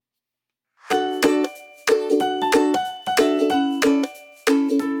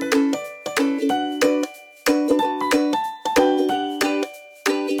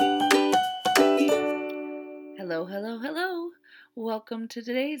welcome to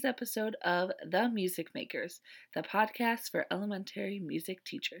today's episode of The Music Makers, the podcast for elementary music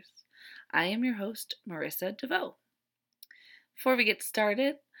teachers. I am your host, Marissa DeVoe. Before we get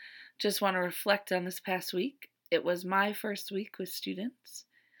started, just want to reflect on this past week. It was my first week with students,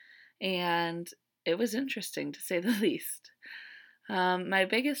 and it was interesting to say the least. My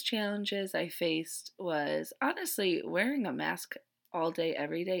biggest challenges I faced was honestly wearing a mask all day,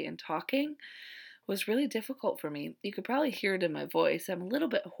 every day, and talking was really difficult for me. You could probably hear it in my voice. I'm a little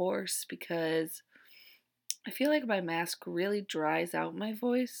bit hoarse because I feel like my mask really dries out my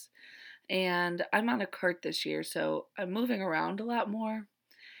voice. And I'm on a cart this year, so I'm moving around a lot more.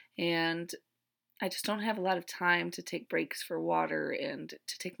 And I just don't have a lot of time to take breaks for water and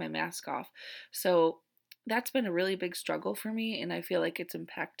to take my mask off. So that's been a really big struggle for me, and I feel like it's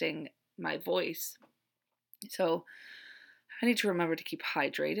impacting my voice. So I need to remember to keep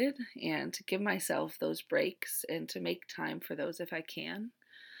hydrated and to give myself those breaks and to make time for those if I can.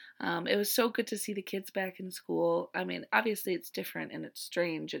 It was so good to see the kids back in school. I mean, obviously it's different and it's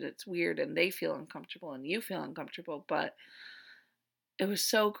strange and it's weird and they feel uncomfortable and you feel uncomfortable, but it was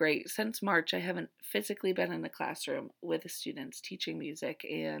so great. Since March, I haven't physically been in a classroom with the students teaching music,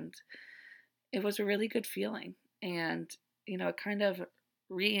 and it was a really good feeling. And, it kind of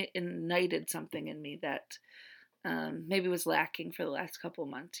reignited something in me that maybe was lacking for the last couple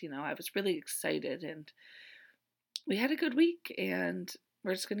months. I was really excited and we had a good week, and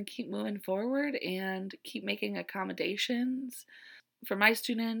we're just going to keep moving forward and keep making accommodations. For my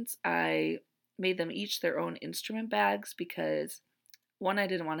students, I made them each their own instrument bags because one, I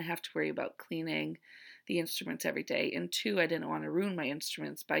didn't want to have to worry about cleaning the instruments every day, and two, I didn't want to ruin my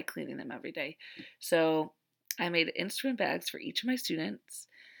instruments by cleaning them every day. So I made instrument bags for each of my students.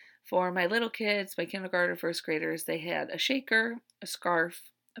 For my little kids, my kindergarten, first graders, they had a shaker, a scarf,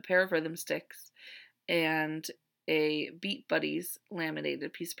 a pair of rhythm sticks, and a Beat Buddies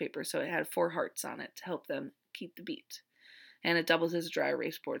laminated piece of paper. So it had 4 hearts on it to help them keep the beat. And it doubles as a dry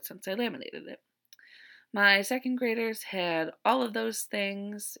erase board since I laminated it. My second graders had all of those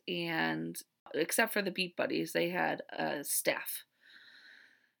things, and except for the Beat Buddies, they had a staff.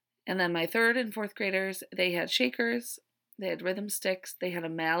 And then my third and fourth graders, they had shakers, they had rhythm sticks, they had a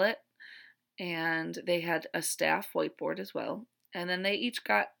mallet, and they had a staff whiteboard as well. And then they each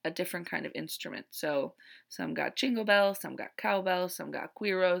got a different kind of instrument. So some got jingle bells, some got cowbell, some got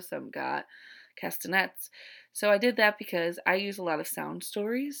guiro, some got castanets. So I did that because I use a lot of sound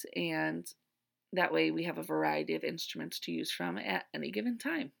stories, and that way we have a variety of instruments to use from at any given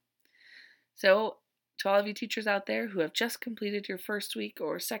time. So to all of you teachers out there who have just completed your first week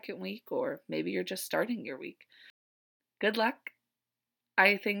or second week, or maybe you're just starting your week, good luck.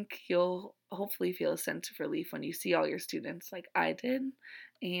 I think you'll hopefully feel a sense of relief when you see all your students like I did,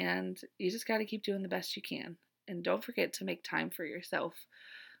 and you just got to keep doing the best you can. And don't forget to make time for yourself.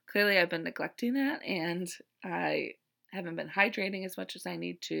 Clearly, I've been neglecting that, and I haven't been hydrating as much as I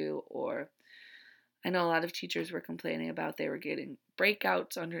need to, or I know a lot of teachers were complaining about they were getting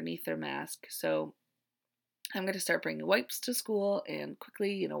breakouts underneath their mask. So I'm going to start bringing wipes to school and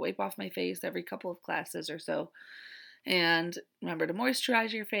quickly, wipe off my face every couple of classes or so. And remember to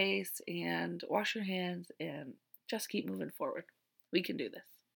moisturize your face and wash your hands and just keep moving forward. We can do this.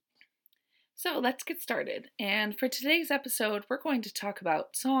 So let's get started. And for today's episode, we're going to talk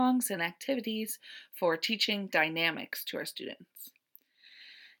about songs and activities for teaching dynamics to our students.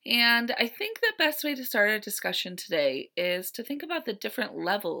 And I think the best way to start a discussion today is to think about the different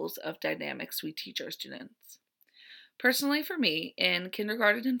levels of dynamics we teach our students. Personally, for me, in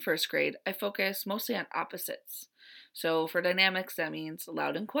kindergarten and first grade, I focus mostly on opposites. So for dynamics, that means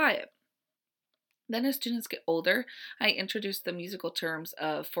loud and quiet. Then as students get older, I introduce the musical terms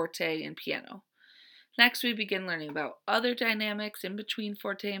of forte and piano. Next, we begin learning about other dynamics in between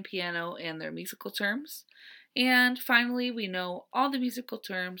forte and piano and their musical terms. And finally, we know all the musical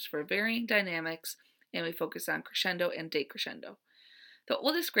terms for varying dynamics, and we focus on crescendo and decrescendo. The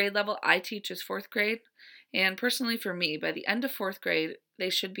oldest grade level I teach is 4th grade, and personally for me, by the end of 4th grade, they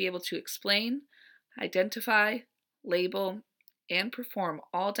should be able to explain, identify, label, and perform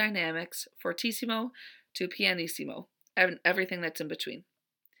all dynamics fortissimo to pianissimo, and everything that's in between,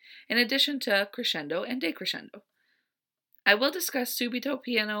 in addition to crescendo and decrescendo. I will discuss subito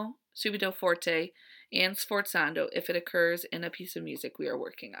piano, subito forte, and sforzando if it occurs in a piece of music we are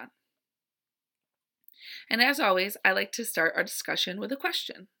working on. And as always, I like to start our discussion with a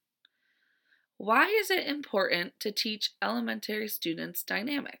question. Why is it important to teach elementary students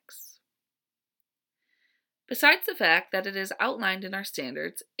dynamics? Besides the fact that it is outlined in our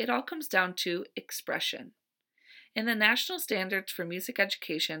standards, it all comes down to expression. In the National Standards for Music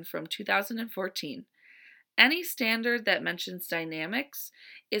Education from 2014, Any standard that mentions dynamics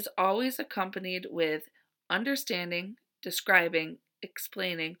is always accompanied with understanding, describing,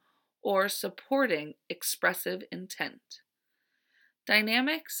 explaining, or supporting expressive intent.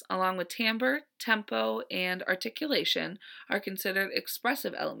 Dynamics, along with timbre, tempo, and articulation, are considered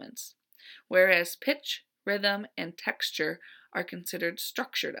expressive elements, whereas pitch, rhythm, and texture are considered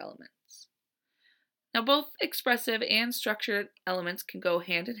structured elements. Now, both expressive and structured elements can go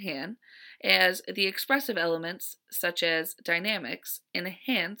hand in hand, as the expressive elements, such as dynamics,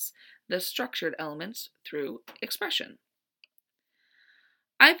 enhance the structured elements through expression.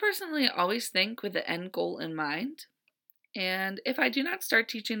 I personally always think with the end goal in mind, and if I do not start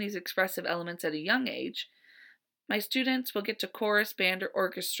teaching these expressive elements at a young age, my students will get to chorus, band, or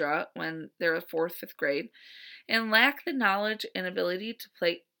orchestra when they're a 4th, 5th grade and lack the knowledge and ability to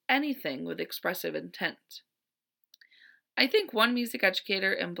play anything with expressive intent. I think one music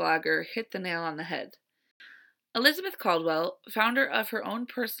educator and blogger hit the nail on the head. Elizabeth Caldwell, founder of her own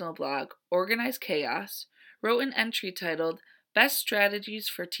personal blog, Organized Chaos, wrote an entry titled Best Strategies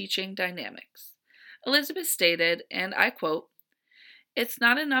for Teaching Dynamics. Elizabeth stated, and I quote, "It's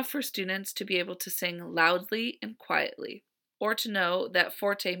not enough for students to be able to sing loudly and quietly, or to know that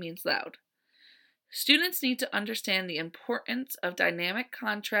forte means loud. Students need to understand the importance of dynamic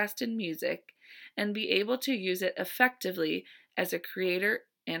contrast in music and be able to use it effectively as a creator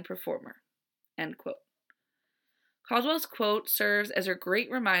and performer." End quote. Caldwell's quote serves as a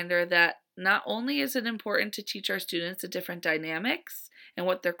great reminder that not only is it important to teach our students the different dynamics and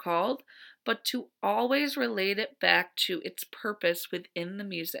what they're called, but to always relate it back to its purpose within the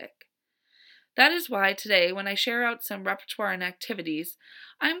music. That is why today, when I share out some repertoire and activities,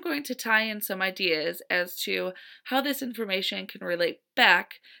 I'm going to tie in some ideas as to how this information can relate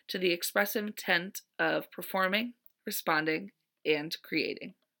back to the expressive intent of performing, responding, and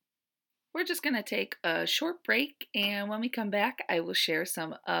creating. We're just going to take a short break, and when we come back, I will share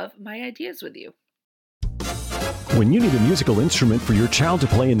some of my ideas with you. When you need a musical instrument for your child to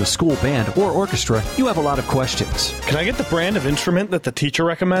play in the school band or orchestra, you have a lot of questions. Can I get the brand of instrument that the teacher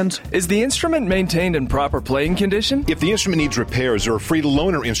recommends? Is the instrument maintained in proper playing condition? If the instrument needs repairs, there are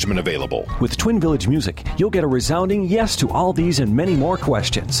free-to-loaner instrument available. With Twin Village Music, you'll get a resounding yes to all these and many more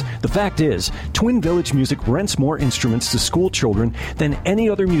questions. The fact is, Twin Village Music rents more instruments to school children than any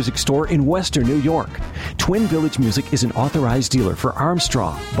other music store in Western New York. Twin Village Music is an authorized dealer for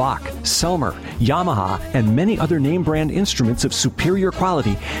Armstrong, Bach, Selmer, Yamaha, and many other name brand instruments of superior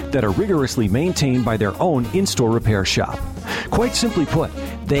quality that are rigorously maintained by their own in-store repair shop. Quite simply put,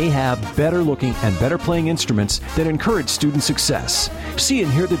 they have better looking and better playing instruments that encourage student success. See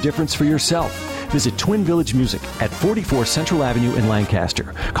and hear the difference for yourself. Visit Twin Village Music at 44 Central Avenue in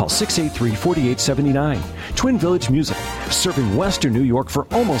Lancaster. Call 683-4879. Twin Village Music, serving Western New York for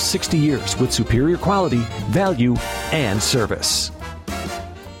almost 60 years with superior quality, value, and service.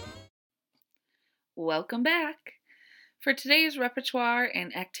 Welcome back. For today's repertoire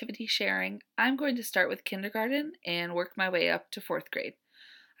and activity sharing, I'm going to start with kindergarten and work my way up to 4th grade.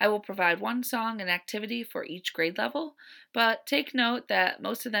 I will provide one song and activity for each grade level, but take note that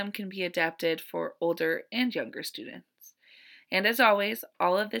most of them can be adapted for older and younger students. And as always,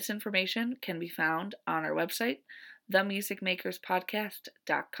 all of this information can be found on our website,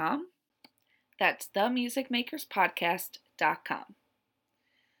 themusicmakerspodcast.com. That's themusicmakerspodcast.com.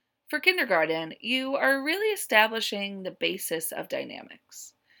 For kindergarten, you are really establishing the basis of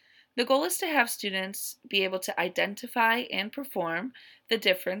dynamics. The goal is to have students be able to identify and perform the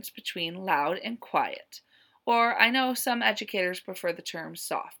difference between loud and quiet, or I know some educators prefer the term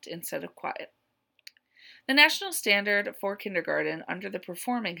soft instead of quiet. The national standard for kindergarten under the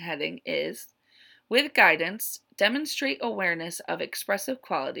performing heading is, with guidance, demonstrate awareness of expressive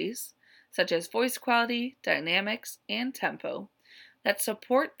qualities, such as voice quality, dynamics, and tempo, that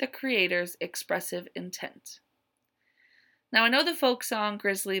support the creator's expressive intent. Now, I know the folk song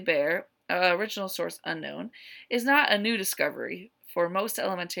Grizzly Bear, original source unknown, is not a new discovery for most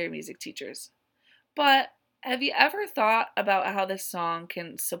elementary music teachers. But have you ever thought about how this song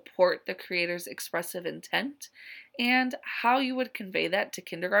can support the creator's expressive intent and how you would convey that to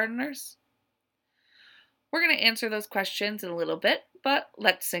kindergartners? We're going to answer those questions in a little bit, but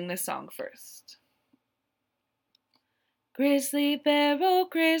let's sing this song first. Grizzly bear, oh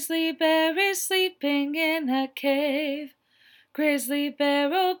grizzly bear is sleeping in a cave. Grizzly bear,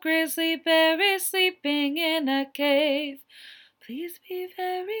 oh grizzly bear is sleeping in a cave. Please be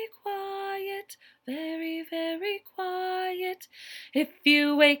very quiet, very, very quiet. If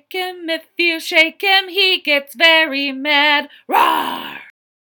you wake him, if you shake him, he gets very mad. Roar!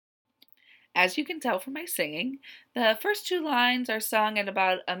 As you can tell from my singing, the first two lines are sung at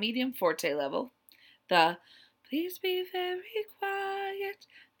about a medium forte level. The "Please be very quiet,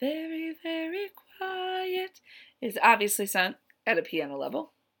 very, very quiet" is obviously sung at a piano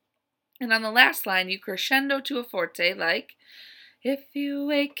level. And on the last line, you crescendo to a forte like, "If you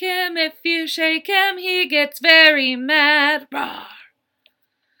wake him, if you shake him, he gets very mad. Rawr."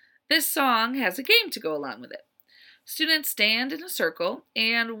 This song has a game to go along with it. Students stand in a circle,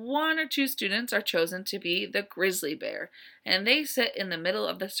 and one or two students are chosen to be the grizzly bear, and they sit in the middle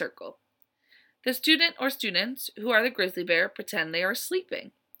of the circle. The student or students who are the grizzly bear pretend they are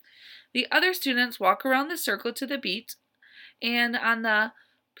sleeping. The other students walk around the circle to the beat, and on the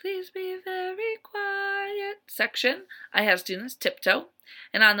 "Please be very quiet" section, I have students tiptoe,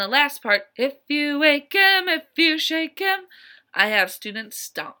 and on the last part, "If you wake him, if you shake him," I have students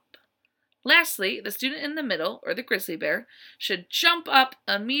stomp. Lastly, the student in the middle, or the grizzly bear, should jump up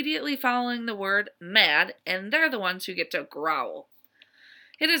immediately following the word "mad," and they're the ones who get to growl.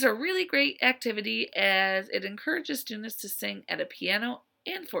 It is a really great activity as it encourages students to sing at a piano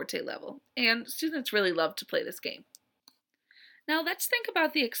and forte level, and students really love to play this game. Now let's think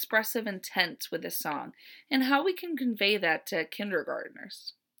about the expressive intent with this song and how we can convey that to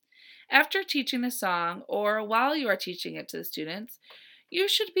kindergartners. After teaching the song, or while you are teaching it to the students, you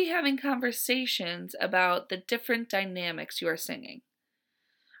should be having conversations about the different dynamics you are singing.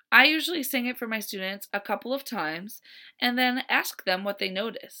 I usually sing it for my students a couple of times and then ask them what they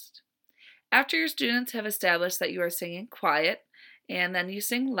noticed. After your students have established that you are singing quiet and then you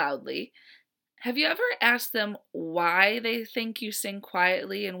sing loudly, have you ever asked them why they think you sing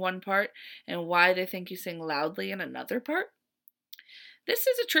quietly in one part and why they think you sing loudly in another part? This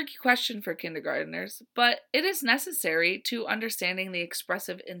is a tricky question for kindergartners, but it is necessary to understanding the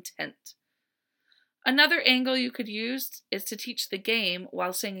expressive intent. Another angle you could use is to teach the game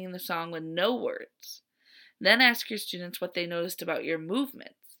while singing the song with no words. Then ask your students what they noticed about your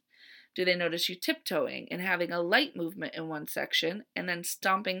movements. Do they notice you tiptoeing and having a light movement in one section and then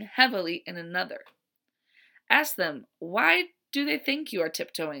stomping heavily in another? Ask them, why do they think you are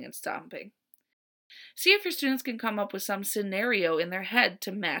tiptoeing and stomping? See if your students can come up with some scenario in their head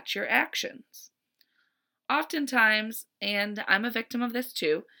to match your actions. Oftentimes, and I'm a victim of this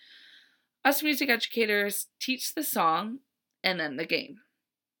too, us music educators teach the song and then the game.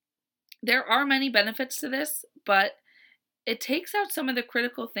 There are many benefits to this, but it takes out some of the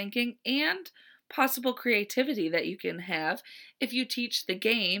critical thinking and possible creativity that you can have if you teach the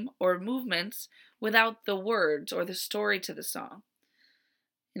game or movements without the words or the story to the song.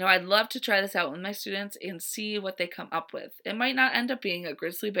 I'd love to try this out with my students and see what they come up with. It might not end up being a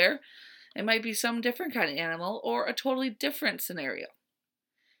grizzly bear. It might be some different kind of animal or a totally different scenario.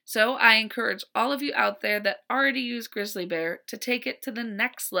 So I encourage all of you out there that already use grizzly bear to take it to the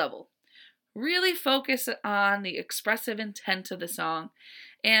next level. Really focus on the expressive intent of the song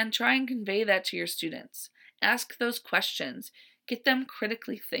and try and convey that to your students. Ask those questions. Get them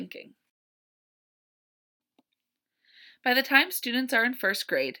critically thinking. By the time students are in first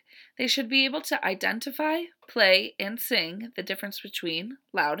grade, they should be able to identify, play, and sing the difference between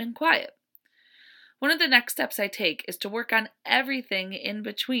loud and quiet. One of the next steps I take is to work on everything in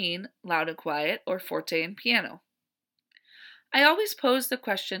between loud and quiet, or forte and piano. I always pose the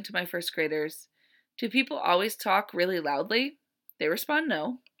question to my first graders, do people always talk really loudly? They respond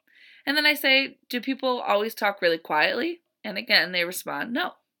no. And then I say, do people always talk really quietly? And again, they respond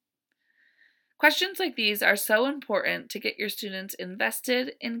no. Questions like these are so important to get your students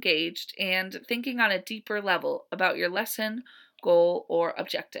invested, engaged, and thinking on a deeper level about your lesson, goal, or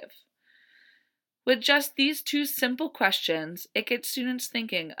objective. With just these two simple questions, it gets students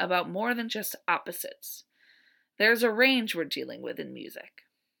thinking about more than just opposites. There's a range we're dealing with in music.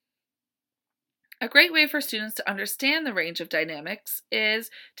 A great way for students to understand the range of dynamics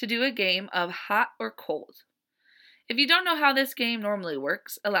is to do a game of hot or cold. If you don't know how this game normally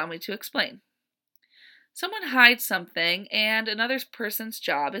works, allow me to explain. Someone hides something, and another person's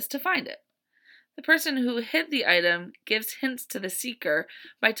job is to find it. The person who hid the item gives hints to the seeker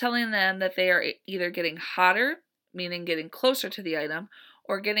by telling them that they are either getting hotter, meaning getting closer to the item,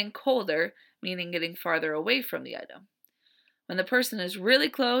 or getting colder, meaning getting farther away from the item. When the person is really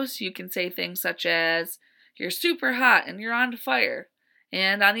close, you can say things such as, "You're super hot and you're on fire."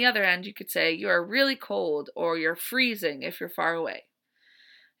 And on the other end, you could say, "You are really cold," or "You're freezing" if you're far away.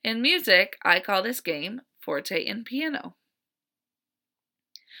 In music, I call this game forte and piano.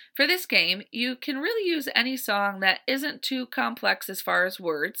 For this game, you can really use any song that isn't too complex as far as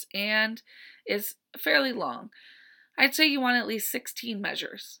words and is fairly long. I'd say you want at least 16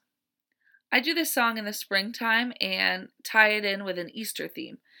 measures. I do this song in the springtime and tie it in with an Easter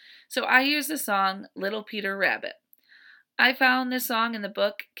theme. So I use the song Little Peter Rabbit. I found this song in the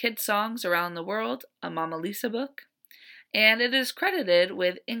book Kids Songs Around the World, a Mama Lisa book, and it is credited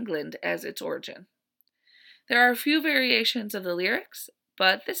with England as its origin. There are a few variations of the lyrics,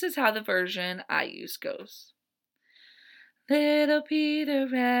 but this is how the version I use goes. Little Peter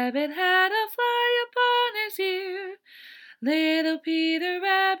Rabbit had a fly upon his ear. Little Peter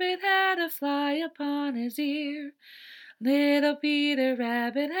Rabbit had a fly upon his ear. Little Peter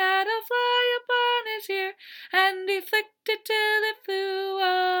Rabbit had a fly upon his ear, and he flicked it till it flew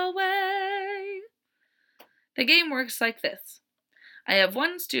away. The game works like this. I have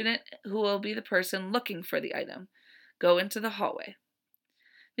one student who will be the person looking for the item. Go into the hallway.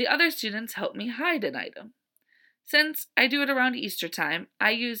 The other students help me hide an item. Since I do it around Easter time,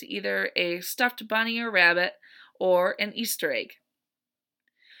 I use either a stuffed bunny or rabbit or an Easter egg.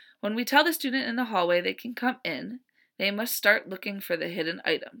 When we tell the student in the hallway they can come in, they must start looking for the hidden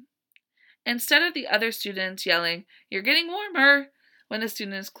item. Instead of the other students yelling, "You're getting warmer," when the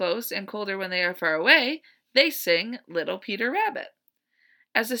student is close and colder when they are far away, they sing Little Peter Rabbit.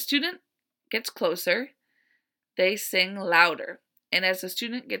 As the student gets closer, they sing louder, and as the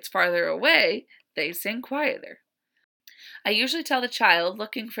student gets farther away, they sing quieter. I usually tell the child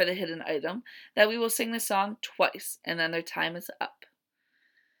looking for the hidden item that we will sing the song twice, and then their time is up.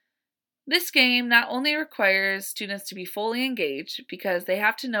 This game not only requires students to be fully engaged because they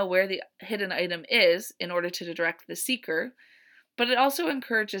have to know where the hidden item is in order to direct the seeker, but it also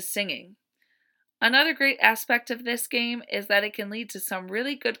encourages singing. Another great aspect of this game is that it can lead to some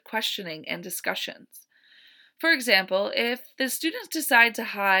really good questioning and discussions. For example, if the students decide to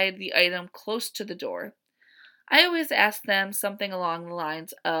hide the item close to the door, I always ask them something along the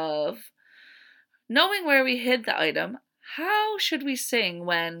lines of, knowing where we hid the item, how should we sing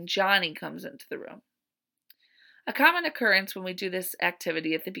when Johnny comes into the room? A common occurrence when we do this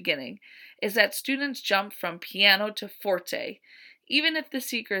activity at the beginning is that students jump from piano to forte, even if the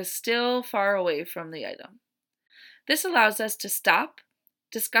seeker is still far away from the item. This allows us to stop,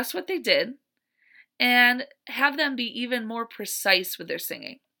 discuss what they did, and have them be even more precise with their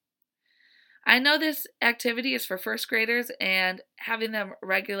singing. I know this activity is for first graders, and having them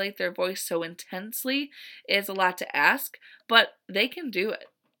regulate their voice so intensely is a lot to ask, but they can do it.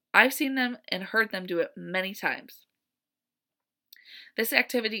 I've seen them and heard them do it many times. This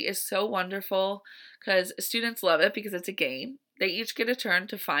activity is so wonderful because students love it because it's a game. They each get a turn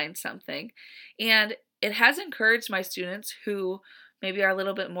to find something, and it has encouraged my students who maybe are a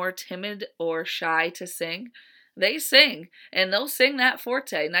little bit more timid or shy to sing. They sing, and they'll sing that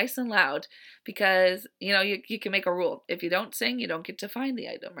forte nice and loud because, you can make a rule. If you don't sing, you don't get to find the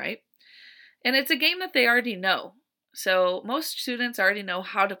item, right? And it's a game that they already know. So most students already know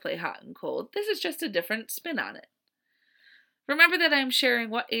how to play hot and cold. This is just a different spin on it. Remember that I'm sharing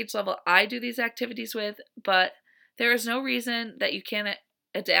what age level I do these activities with, but there is no reason that you can't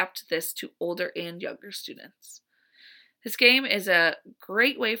adapt this to older and younger students. This game is a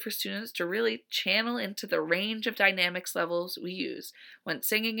great way for students to really channel into the range of dynamics levels we use when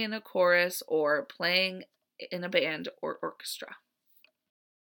singing in a chorus or playing in a band or orchestra.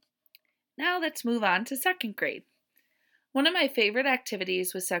 Now let's move on to second grade. One of my favorite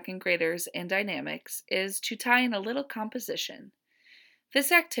activities with second graders and dynamics is to tie in a little composition.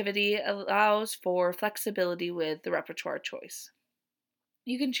 This activity allows for flexibility with the repertoire choice.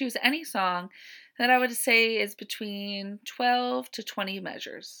 You can choose any song that I would say is between 12 to 20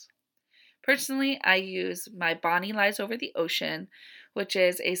 measures. Personally, I use My Bonnie Lies Over the Ocean, which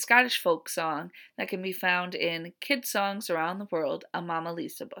is a Scottish folk song that can be found in Kids Songs Around the World, a Mama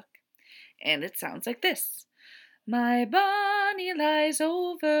Lisa book. And it sounds like this. My Bonnie lies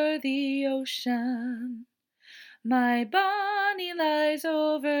over the ocean. My Bonnie lies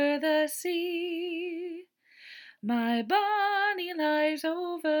over the sea. My Bonnie lies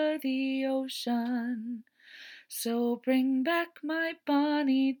over the ocean, so bring back my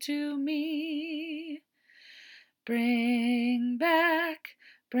Bonnie to me. Bring back,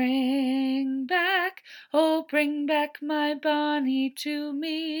 oh bring back my Bonnie to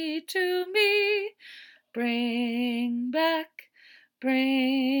me, Bring back,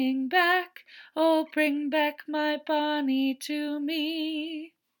 oh bring back my Bonnie to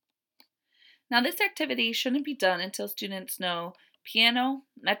me. Now, this activity shouldn't be done until students know piano,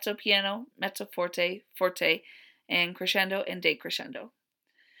 mezzo forte, forte, and crescendo and decrescendo.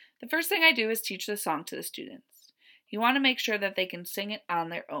 The first thing I do is teach the song to the students. You want to make sure that they can sing it on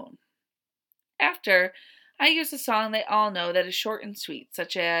their own. After, I use a song they all know that is short and sweet,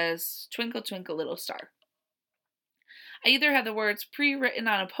 such as Twinkle, Twinkle, Little Star. I either have the words pre-written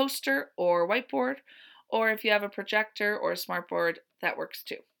on a poster or whiteboard, or if you have a projector or a smartboard, that works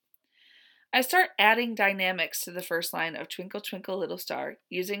too. I start adding dynamics to the first line of Twinkle Twinkle Little Star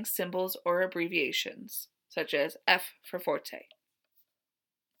using symbols or abbreviations, such as F for forte.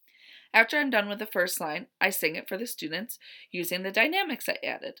 After I'm done with the first line, I sing it for the students using the dynamics I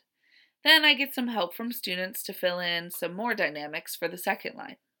added. Then I get some help from students to fill in some more dynamics for the second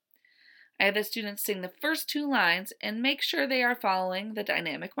line. I have the students sing the first 2 lines and make sure they are following the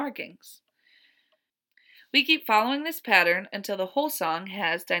dynamic markings. We keep following this pattern until the whole song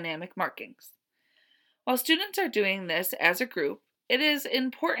has dynamic markings. While students are doing this as a group, it is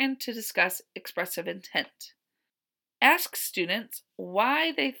important to discuss expressive intent. Ask students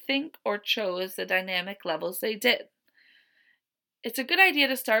why they think or chose the dynamic levels they did. It's a good idea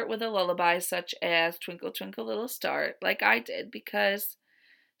to start with a lullaby such as Twinkle Twinkle Little Star, like I did, because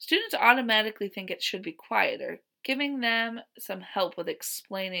students automatically think it should be quieter, giving them some help with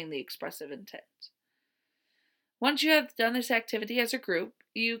explaining the expressive intent. Once you have done this activity as a group,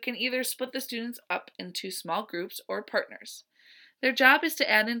 you can either split the students up into small groups or partners. Their job is to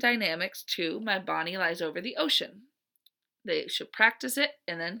add in dynamics to My Bonnie Lies Over the Ocean. They should practice it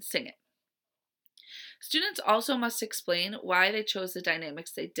and then sing it. Students also must explain why they chose the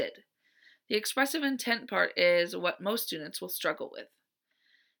dynamics they did. The expressive intent part is what most students will struggle with.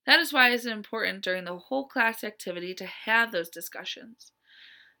 That is why it is important during the whole class activity to have those discussions.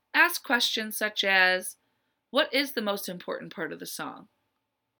 Ask questions such as, what is the most important part of the song?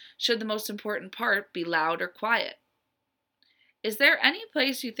 Should the most important part be loud or quiet? Is there any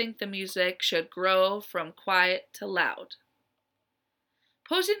place you think the music should grow from quiet to loud?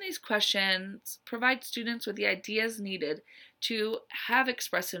 Posing these questions provides students with the ideas needed to have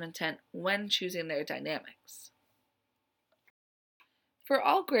expressive intent when choosing their dynamics. For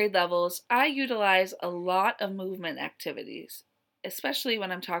all grade levels, I utilize a lot of movement activities, especially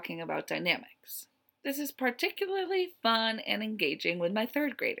when I'm talking about dynamics. This is particularly fun and engaging with my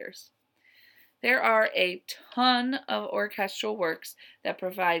 3rd graders. There are a ton of orchestral works that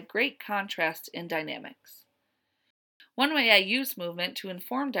provide great contrast in dynamics. One way I use movement to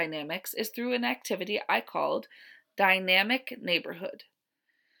inform dynamics is through an activity I called Dynamic Neighborhood.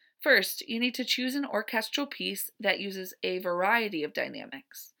 First, you need to choose an orchestral piece that uses a variety of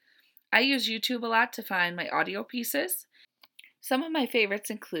dynamics. I use YouTube a lot to find my audio pieces. Some of my favorites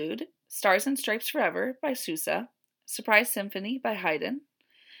include Stars and Stripes Forever by Sousa, Surprise Symphony by Haydn,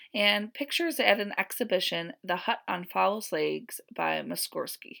 and Pictures at an Exhibition, The Hut on Fowl's Legs by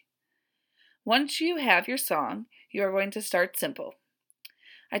Mussorgsky. Once you have your song, you are going to start simple.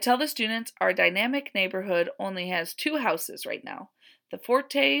 I tell the students our dynamic neighborhood only has 2 houses right now, the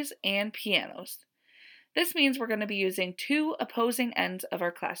fortes and pianos. This means we're going to be using 2 opposing ends of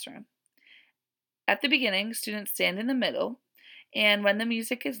our classroom. At the beginning, students stand in the middle, and when the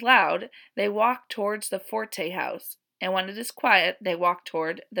music is loud, they walk towards the forte house, and when it is quiet, they walk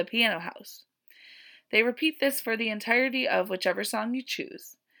toward the piano house. They repeat this for the entirety of whichever song you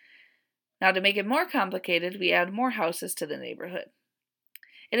choose. Now, to make it more complicated, we add more houses to the neighborhood.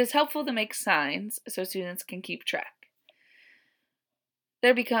 It is helpful to make signs so students can keep track.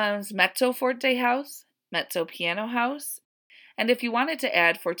 There becomes mezzo forte house, mezzo piano house, and if you wanted to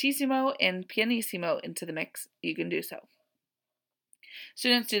add fortissimo and pianissimo into the mix, you can do so.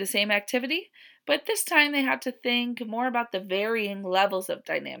 Students do the same activity, but this time they have to think more about the varying levels of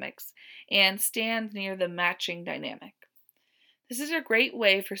dynamics and stand near the matching dynamic. This is a great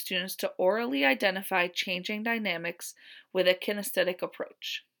way for students to orally identify changing dynamics with a kinesthetic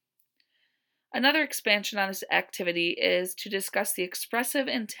approach. Another expansion on this activity is to discuss the expressive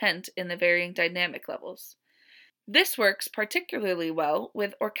intent in the varying dynamic levels. This works particularly well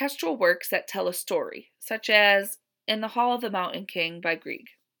with orchestral works that tell a story, such as In the Hall of the Mountain King by Grieg.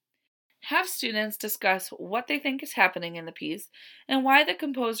 Have students discuss what they think is happening in the piece and why the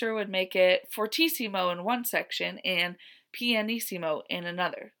composer would make it fortissimo in one section and pianissimo in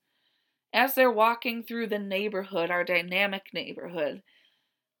another. As they're walking through the neighborhood, our dynamic neighborhood,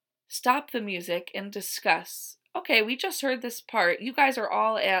 stop the music and discuss, okay, we just heard this part. You guys are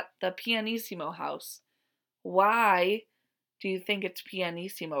all at the pianissimo house. Why do you think it's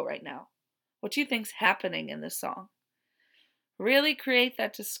pianissimo right now? What do you think's happening in this song? Really create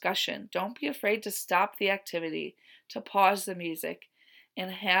that discussion. Don't be afraid to stop the activity, to pause the music, and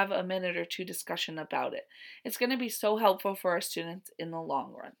have a minute or 2 discussion about it. It's going to be so helpful for our students in the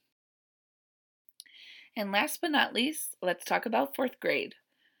long run. And last but not least, let's talk about 4th grade.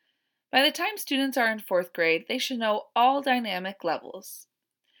 By the time students are in 4th grade, they should know all dynamic levels.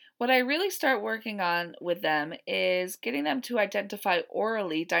 What I really start working on with them is getting them to identify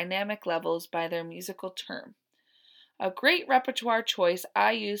orally dynamic levels by their musical term. A great repertoire choice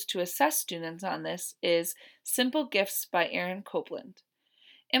I use to assess students on this is Simple Gifts by Aaron Copland.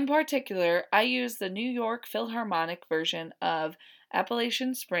 In particular, I use the New York Philharmonic version of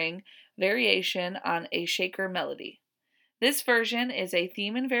Appalachian Spring Variation on a Shaker Melody. This version is a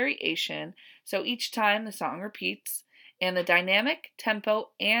theme and variation, so each time the song repeats, and the dynamic, tempo,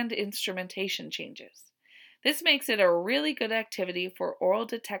 and instrumentation changes. This makes it a really good activity for oral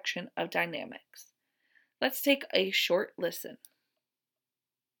detection of dynamics. Let's take a short listen.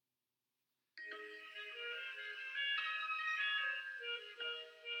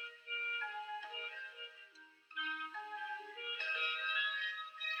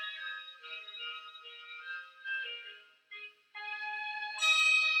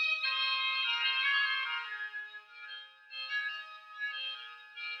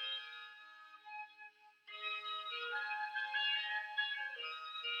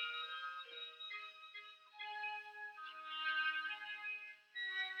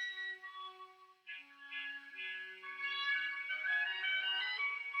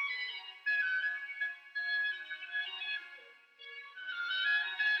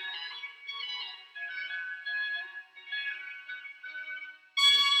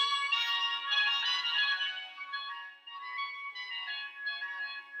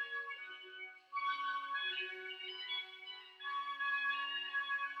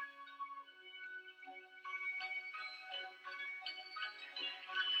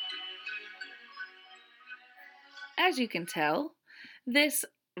 As you can tell, this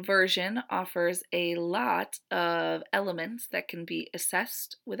version offers a lot of elements that can be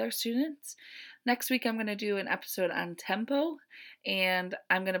assessed with our students. Next week, I'm going to do an episode on tempo, and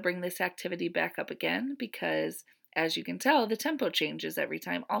I'm going to bring this activity back up again because, as you can tell, the tempo changes every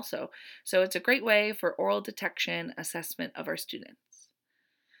time also. So it's a great way for oral detection assessment of our students.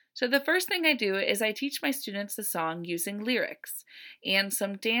 So the first thing I do is I teach my students the song using lyrics and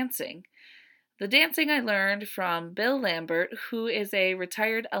some dancing. The dancing I learned from Bill Lambert, who is a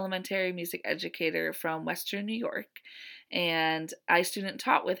retired elementary music educator from Western New York, and I student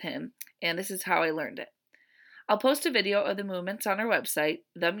taught with him, and this is how I learned it. I'll post a video of the movements on our website,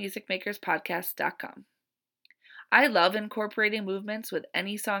 themusicmakerspodcast.com. I love incorporating movements with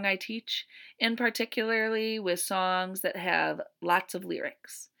any song I teach, and particularly with songs that have lots of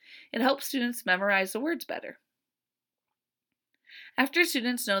lyrics. It helps students memorize the words better. After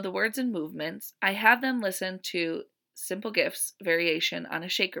students know the words and movements, I have them listen to Simple Gifts Variation on a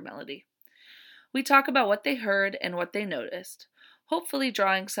Shaker Melody. We talk about what they heard and what they noticed, hopefully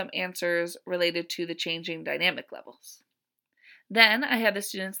drawing some answers related to the changing dynamic levels. Then I have the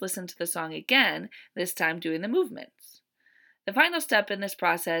students listen to the song again, this time doing the movements. The final step in this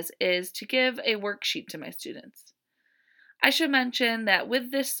process is to give a worksheet to my students. I should mention that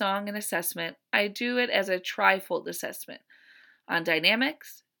with this song and assessment, I do it as a trifold assessment on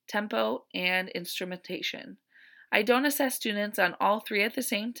dynamics, tempo, and instrumentation. I don't assess students on all three at the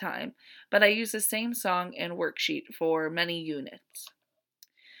same time, but I use the same song and worksheet for many units.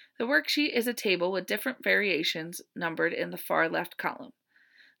 The worksheet is a table with different variations numbered in the far left column.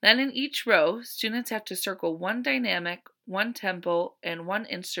 Then in each row, students have to circle one dynamic, one tempo, and one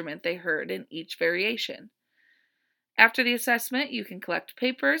instrument they heard in each variation. After the assessment, you can collect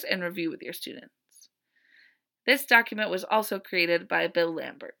papers and review with your students. This document was also created by Bill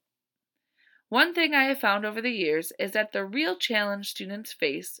Lambert. One thing I have found over the years is that the real challenge students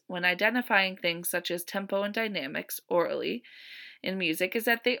face when identifying things such as tempo and dynamics orally in music is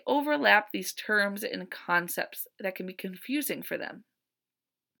that they overlap these terms and concepts that can be confusing for them.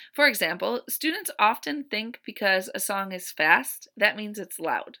 For example, students often think because a song is fast, that means it's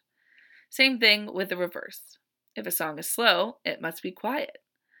loud. Same thing with the reverse. If a song is slow, it must be quiet.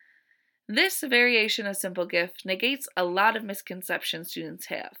 This variation of Simple Gift negates a lot of misconceptions students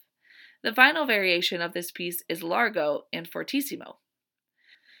have. The final variation of this piece is largo and fortissimo.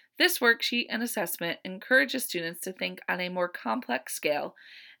 This worksheet and assessment encourages students to think on a more complex scale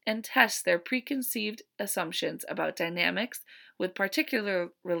and test their preconceived assumptions about dynamics with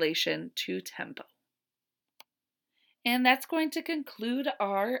particular relation to tempo. And that's going to conclude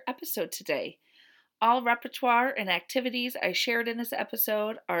our episode today. All repertoire and activities I shared in this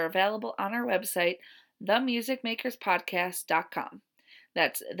episode are available on our website, themusicmakerspodcast.com.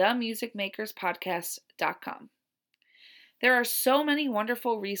 That's themusicmakerspodcast.com. There are so many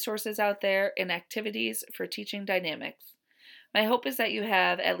wonderful resources out there and activities for teaching dynamics. My hope is that you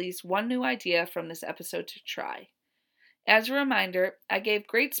have at least one new idea from this episode to try. As a reminder, I gave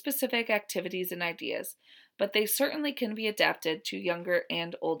great specific activities and ideas, but they certainly can be adapted to younger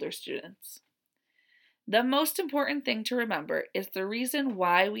and older students. The most important thing to remember is the reason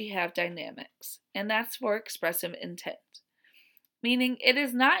why we have dynamics, and that's for expressive intent. Meaning, it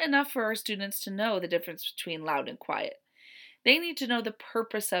is not enough for our students to know the difference between loud and quiet. They need to know the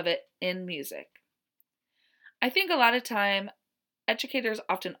purpose of it in music. I think a lot of time, educators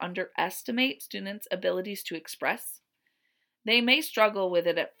often underestimate students' abilities to express. They may struggle with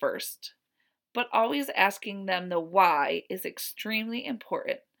it at first, but always asking them the why is extremely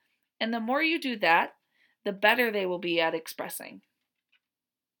important. And the more you do that, the better they will be at expressing.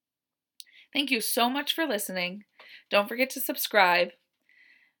 Thank you so much for listening. Don't forget to subscribe.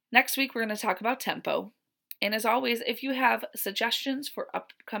 Next week, we're going to talk about tempo. And as always, if you have suggestions for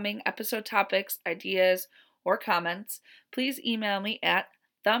upcoming episode topics, ideas, or comments, please email me at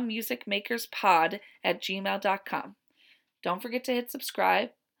themusicmakerspod@gmail.com. Don't forget to hit subscribe,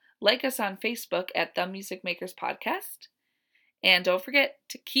 like us on Facebook at The Music Makers Podcast, and don't forget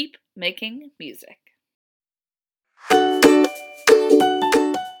to keep making music.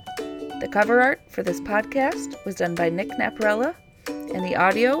 The cover art for this podcast was done by Nick Naparella, and the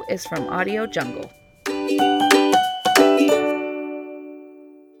audio is from Audio Jungle.